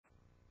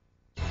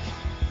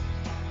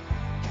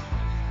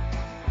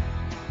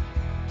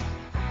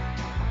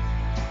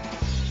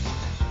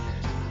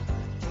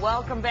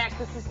Welcome back.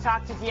 This is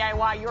Talk to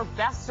DIY, your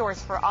best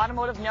source for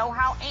automotive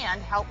know-how and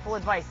helpful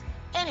advice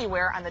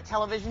anywhere on the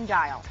television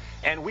dial.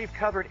 And we've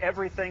covered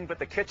everything but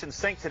the kitchen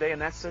sink today,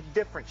 and that's a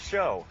different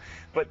show.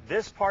 But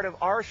this part of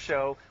our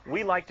show,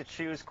 we like to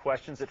choose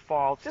questions that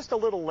fall just a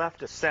little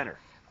left of center.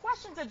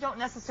 Questions that don't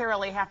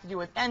necessarily have to do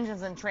with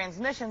engines and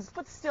transmissions,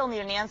 but still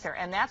need an answer.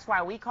 And that's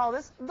why we call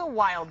this the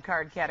wild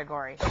card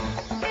category.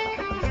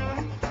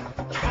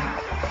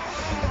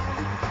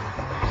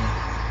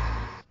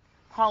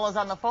 Paul is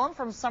on the phone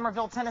from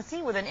Somerville,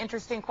 Tennessee with an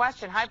interesting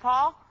question. Hi,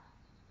 Paul.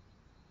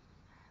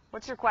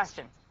 What's your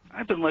question?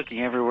 I've been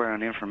looking everywhere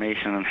on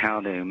information on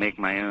how to make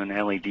my own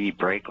LED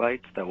brake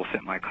lights that will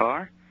fit my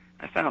car.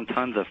 I found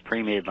tons of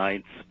pre-made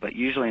lights, but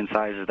usually in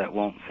sizes that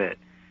won't fit.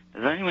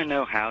 Does anyone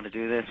know how to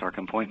do this or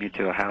can point me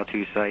to a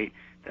how-to site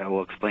that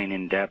will explain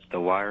in depth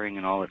the wiring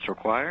and all that's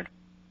required?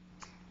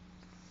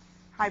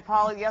 Hi,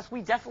 Paul. Yes,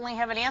 we definitely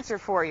have an answer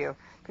for you.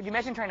 Could you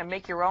imagine trying to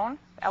make your own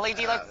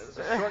LED lights?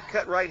 There's a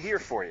shortcut right here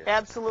for you.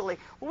 Absolutely.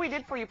 What we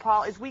did for you,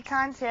 Paul, is we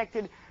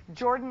contacted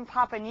Jordan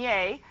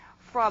Papanier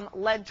from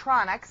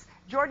LEDtronics.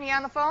 Jordan, you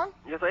on the phone?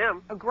 Yes, I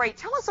am. Oh, great.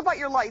 Tell us about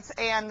your lights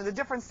and the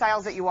different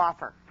styles that you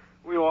offer.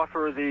 We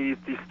offer the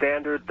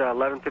standard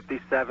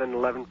 1157,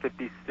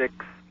 1156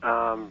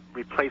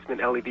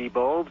 replacement LED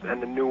bulbs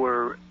and the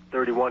newer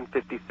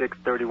 3156,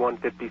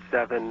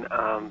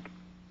 3157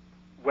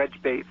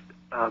 wedge-based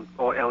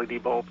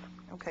LED bulbs.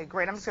 Okay,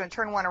 great. I'm just going to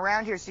turn one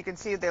around here so you can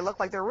see they look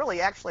like they're really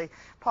actually,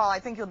 Paul,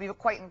 I think you'll be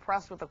quite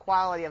impressed with the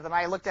quality of them.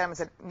 I looked at them and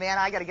said, man,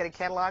 I got to get a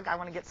catalog. I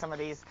want to get some of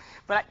these.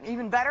 But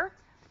even better,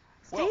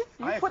 Steve,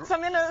 you put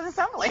some in an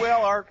assembly.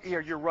 Well,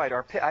 you're right.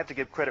 I have to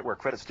give credit where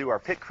credit's due. Our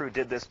pit crew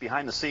did this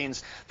behind the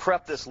scenes,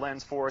 prepped this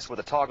lens for us with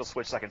a toggle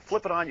switch so I can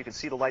flip it on. You can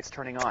see the lights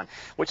turning on.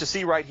 What you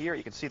see right here,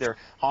 you can see they're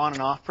on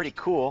and off, pretty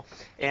cool,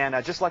 and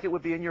just like it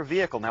would be in your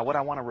vehicle. Now, what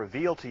I want to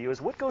reveal to you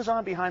is what goes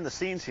on behind the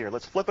scenes here.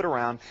 Let's flip it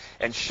around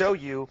and show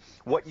you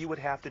what you would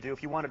have to do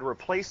if you wanted to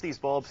replace these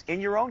bulbs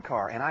in your own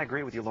car. And I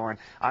agree with you, Lauren.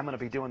 I'm going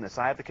to be doing this.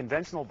 I have the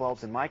conventional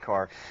bulbs in my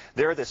car.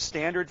 They're the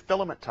standard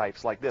filament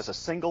types like this, a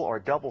single or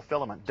double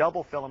filament.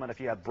 Double filament if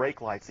you have brake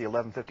lights, the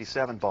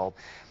 1157 bulb.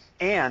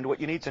 And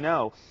what you need to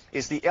know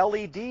is the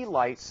LED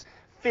lights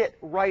fit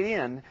right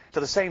in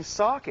to the same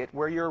socket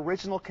where your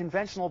original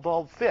conventional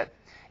bulb fit.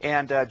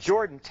 And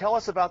Jordan, tell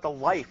us about the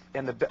life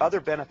and the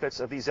other benefits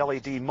of these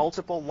LED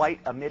multiple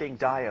light emitting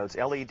diodes,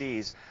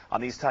 LEDs,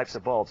 on these types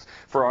of bulbs.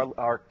 For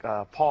our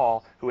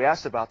Paul, who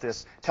asked about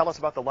this, tell us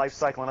about the life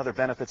cycle and other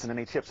benefits and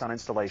any tips on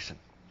installation.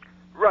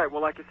 Right.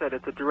 Well, like I said,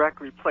 it's a direct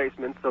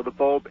replacement, so the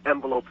bulb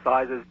envelope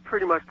size is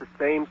pretty much the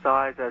same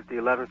size as the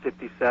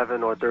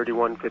 1157 or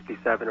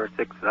 3157 or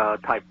 6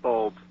 type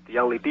bulbs. The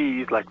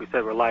LEDs, like we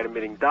said, were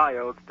light-emitting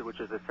diodes,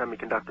 which is a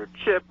semiconductor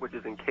chip, which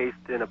is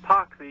encased in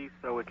epoxy,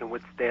 so it can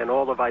withstand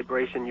all the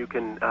vibration you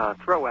can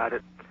throw at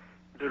it,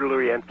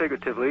 literally and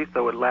figuratively,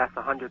 so it lasts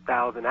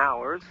 100,000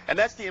 hours. And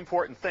that's the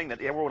important thing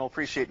that everyone will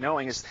appreciate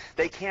knowing is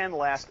they can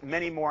last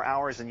many more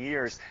hours and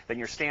years than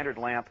your standard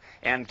lamp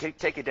and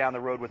take you down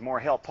the road with more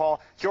help. Paul,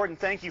 Jordan,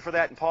 thank you for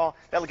that. And Paul,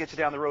 that'll get you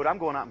down the road. I'm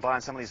going out and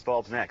buying some of these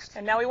bulbs next.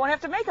 And now we won't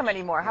have to make them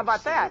anymore. How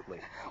about that?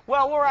 Absolutely.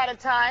 Well, we're out of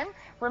time.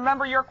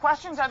 Remember, your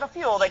questions are the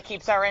fuel that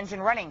keeps our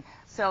engine running.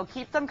 So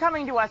keep them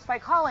coming to us by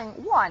calling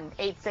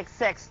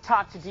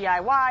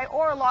 1-866-TALK-TO-DIY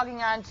or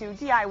logging on to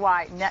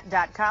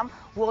DIYnet.com.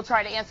 We'll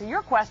try to answer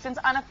your questions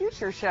on a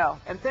future show.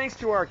 And thanks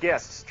to our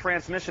guests,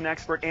 transmission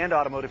expert and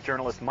automotive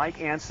journalist Mike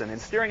Anson and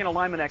steering and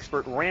alignment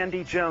expert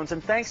Randy Jones.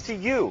 And thanks to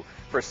you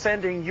for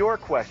sending your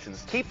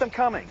questions. Keep them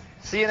coming.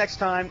 See you next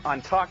time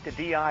on Talk to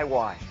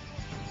DIY.